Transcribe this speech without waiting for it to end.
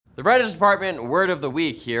The Reddit department word of the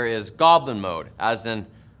week here is goblin mode, as in,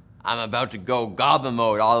 I'm about to go goblin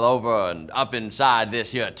mode all over and up inside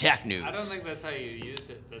this here tech news. I don't think that's how you use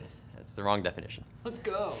it. That's the wrong definition. Let's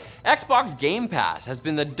go. Xbox Game Pass has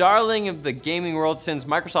been the darling of the gaming world since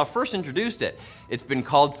Microsoft first introduced it. It's been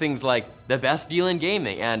called things like the best deal in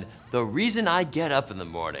gaming and the reason I get up in the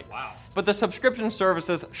morning. Wow. But the subscription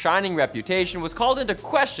service's shining reputation was called into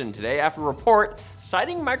question today after a report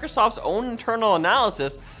citing Microsoft's own internal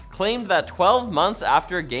analysis claimed that 12 months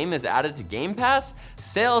after a game is added to Game Pass,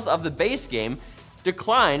 sales of the base game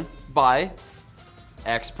decline by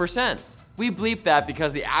X%. We bleeped that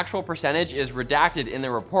because the actual percentage is redacted in the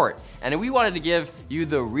report, and we wanted to give you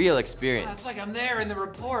the real experience. That's like I'm there in the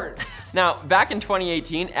report. Now, back in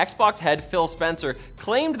 2018, Xbox head Phil Spencer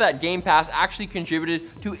claimed that Game Pass actually contributed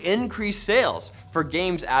to increased sales for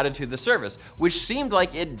games added to the service, which seemed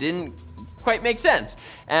like it didn't quite make sense.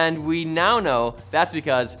 And we now know that's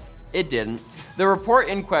because it didn't. The report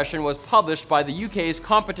in question was published by the UK's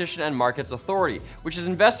Competition and Markets Authority, which is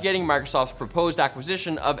investigating Microsoft's proposed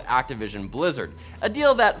acquisition of Activision Blizzard, a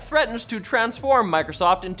deal that threatens to transform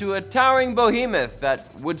Microsoft into a towering behemoth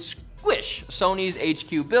that would squish Sony's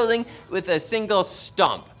HQ building with a single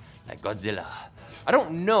stomp, like Godzilla. I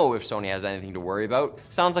don't know if Sony has anything to worry about.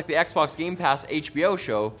 Sounds like the Xbox Game Pass HBO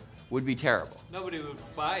show would be terrible. Nobody would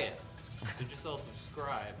buy it. They just all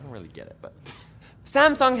subscribe. I don't really get it, but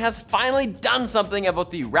Samsung has finally done something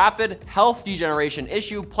about the rapid health degeneration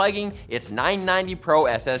issue plaguing its 990 Pro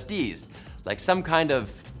SSDs, like some kind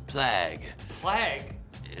of plague. Plague?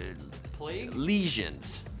 Plague?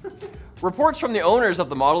 Lesions. Reports from the owners of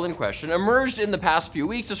the model in question emerged in the past few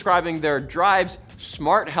weeks describing their drive's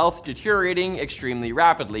smart health deteriorating extremely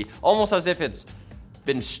rapidly, almost as if it's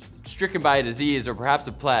been stricken by a disease or perhaps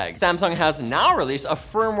a plague. Samsung has now released a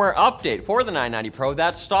firmware update for the 990 Pro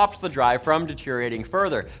that stops the drive from deteriorating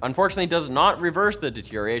further. Unfortunately, does not reverse the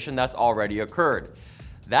deterioration that's already occurred.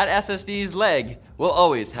 That SSD's leg will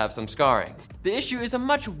always have some scarring. The issue is a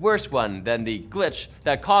much worse one than the glitch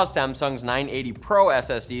that caused Samsung's 980 Pro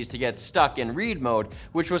SSDs to get stuck in read mode,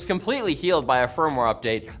 which was completely healed by a firmware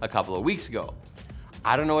update a couple of weeks ago.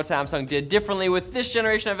 I don't know what Samsung did differently with this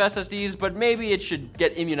generation of SSDs, but maybe it should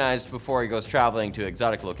get immunized before it goes traveling to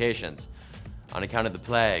exotic locations. On account of the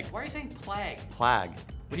plague. Why are you saying plague? Plague.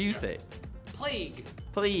 What do you say? Plague.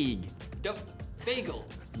 Plague. Bagel.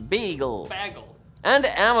 Bagel. Bagel. And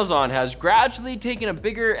Amazon has gradually taken a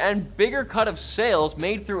bigger and bigger cut of sales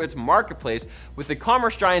made through its marketplace, with the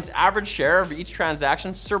commerce giant's average share of each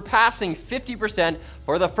transaction surpassing 50%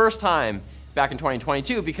 for the first time back in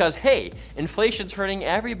 2022 because, hey, inflation's hurting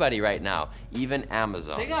everybody right now, even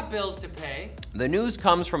Amazon. They got bills to pay. The news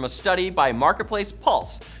comes from a study by Marketplace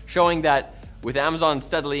Pulse showing that with Amazon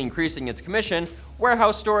steadily increasing its commission,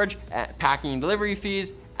 warehouse storage, packing and delivery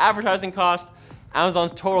fees, advertising costs,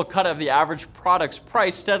 Amazon's total cut of the average product's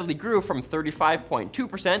price steadily grew from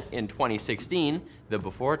 35.2% in 2016, the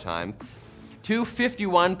before time, to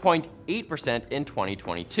 51.8% in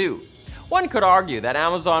 2022. One could argue that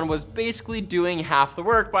Amazon was basically doing half the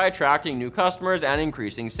work by attracting new customers and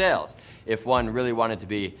increasing sales, if one really wanted to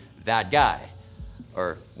be that guy.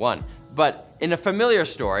 Or one. But in a familiar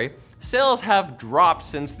story, sales have dropped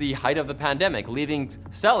since the height of the pandemic, leaving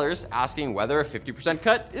sellers asking whether a 50%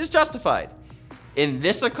 cut is justified. In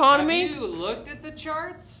this economy, Have you looked at the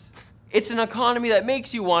charts? it's an economy that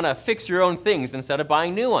makes you want to fix your own things instead of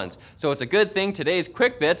buying new ones. So it's a good thing today's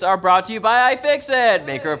Quick Bits are brought to you by iFixit,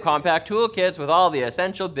 maker of compact toolkits with all the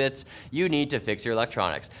essential bits you need to fix your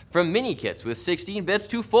electronics. From mini kits with 16 bits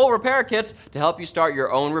to full repair kits to help you start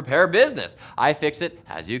your own repair business, iFixit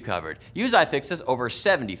has you covered. Use iFixit's over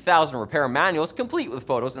 70,000 repair manuals complete with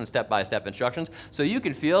photos and step-by-step instructions so you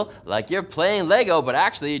can feel like you're playing Lego but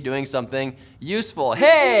actually doing something useful.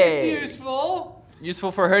 Hey! It's useful.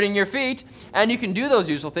 Useful for hurting your feet, and you can do those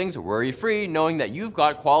useful things worry-free knowing that you've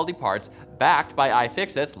got quality parts backed by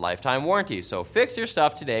iFixit's lifetime warranty. So fix your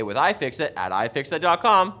stuff today with iFixit at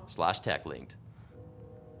ifixit.com/techlinked.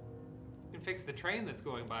 You can fix the train that's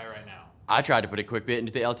going by right now. I tried to put a quick bit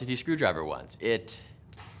into the LTT screwdriver once. It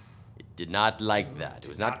did not like that. It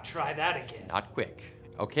was not try that again. not quick.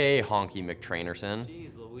 Okay, Honky McTrainerson.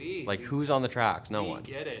 Jeez Louise. Like, who's on the tracks? No We one.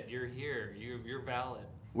 get it. You're here. You're valid.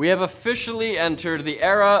 We have officially entered the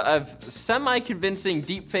era of semi-convincing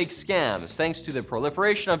deepfake scams thanks to the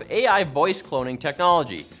proliferation of AI voice cloning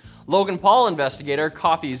technology. Logan Paul investigator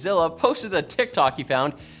CoffeeZilla posted a TikTok he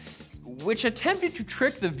found which attempted to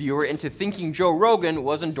trick the viewer into thinking Joe Rogan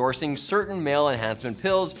was endorsing certain male enhancement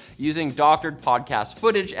pills using doctored podcast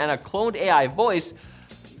footage and a cloned AI voice.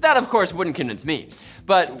 That, of course, wouldn't convince me,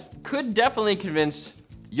 but could definitely convince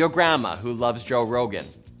your grandma who loves Joe Rogan.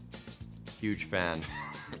 Huge fan.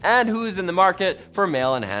 And who's in the market for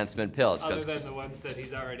male enhancement pills. Other than the ones that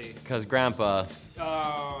he's already... Because Grandpa...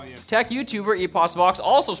 Oh, yeah. Tech YouTuber EPOSBox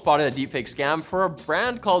also spotted a deepfake scam for a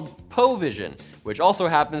brand called Povision, which also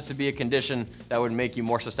happens to be a condition that would make you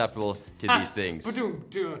more susceptible to these things.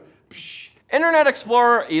 Internet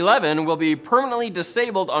Explorer 11 will be permanently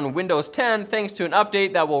disabled on Windows 10 thanks to an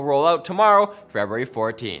update that will roll out tomorrow, February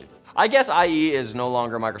 14th. I guess IE is no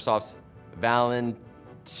longer Microsoft's Valentine.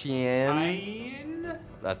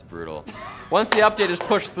 That's brutal. Once the update is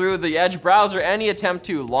pushed through the Edge browser, any attempt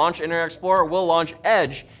to launch Internet Explorer will launch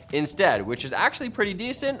Edge instead, which is actually pretty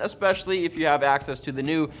decent, especially if you have access to the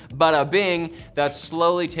new Bada Bing that's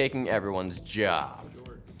slowly taking everyone's job.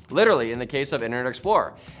 Literally, in the case of Internet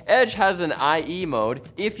Explorer. Edge has an IE mode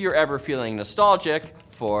if you're ever feeling nostalgic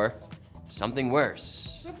for something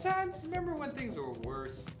worse. Sometimes, remember when things were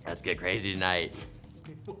worse? Let's get crazy tonight.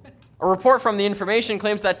 What? A report from The Information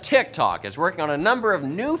claims that TikTok is working on a number of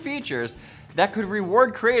new features that could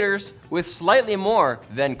reward creators with slightly more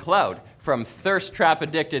than clout from thirst trap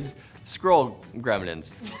addicted scroll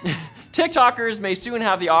gremlins. TikTokers may soon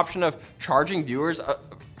have the option of charging viewers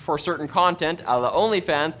for certain content, a la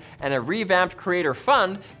OnlyFans, and a revamped creator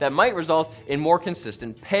fund that might result in more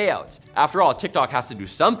consistent payouts. After all, TikTok has to do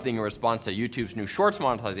something in response to YouTube's new Shorts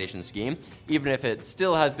monetization scheme, even if it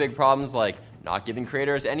still has big problems like not giving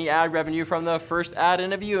creators any ad revenue from the first ad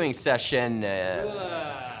in a viewing session.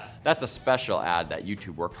 That's a special ad that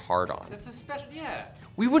YouTube worked hard on. That's a special, yeah.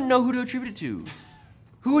 We wouldn't know who to attribute it to.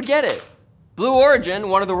 Who would get it? Blue Origin,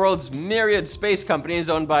 one of the world's myriad space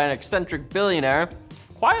companies owned by an eccentric billionaire,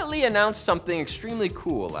 quietly announced something extremely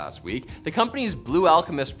cool last week. The company's Blue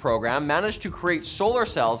Alchemist program managed to create solar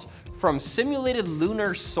cells from simulated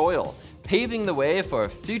lunar soil, paving the way for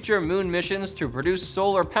future moon missions to produce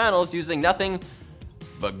solar panels using nothing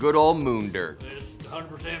but good old moon dirt. It's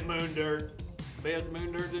 100% moon dirt. Best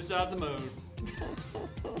moon dirt inside the moon.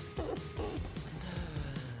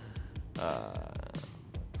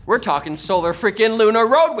 We're talking solar freaking lunar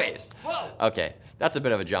roadways. Whoa. Okay, that's a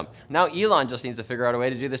bit of a jump. Now Elon just needs to figure out a way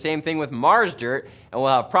to do the same thing with Mars dirt, and we'll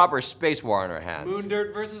have proper space war on our hands. Moon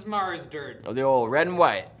dirt versus Mars dirt. Oh, the old red and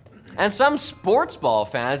white. And some sports ball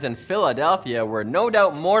fans in Philadelphia were no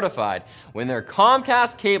doubt mortified when their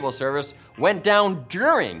Comcast cable service went down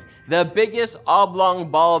during the biggest oblong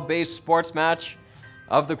ball-based sports match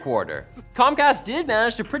of the quarter. Comcast did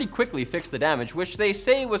manage to pretty quickly fix the damage, which they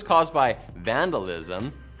say was caused by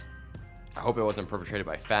vandalism. I hope it wasn't perpetrated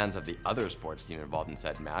by fans of the other sports team involved in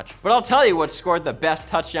said match. But I'll tell you what scored the best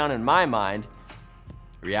touchdown in my mind.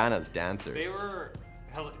 Rihanna's dancers. They were,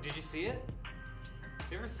 did you see it?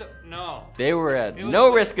 They were no. They were at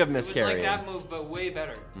no risk of miscarrying. It was like that move, but way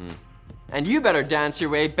better. And you better dance your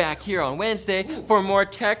way back here on Wednesday for more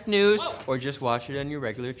tech news, Whoa. or just watch it on your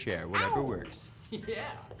regular chair, whatever works. Yeah.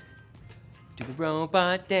 Do the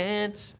robot dance.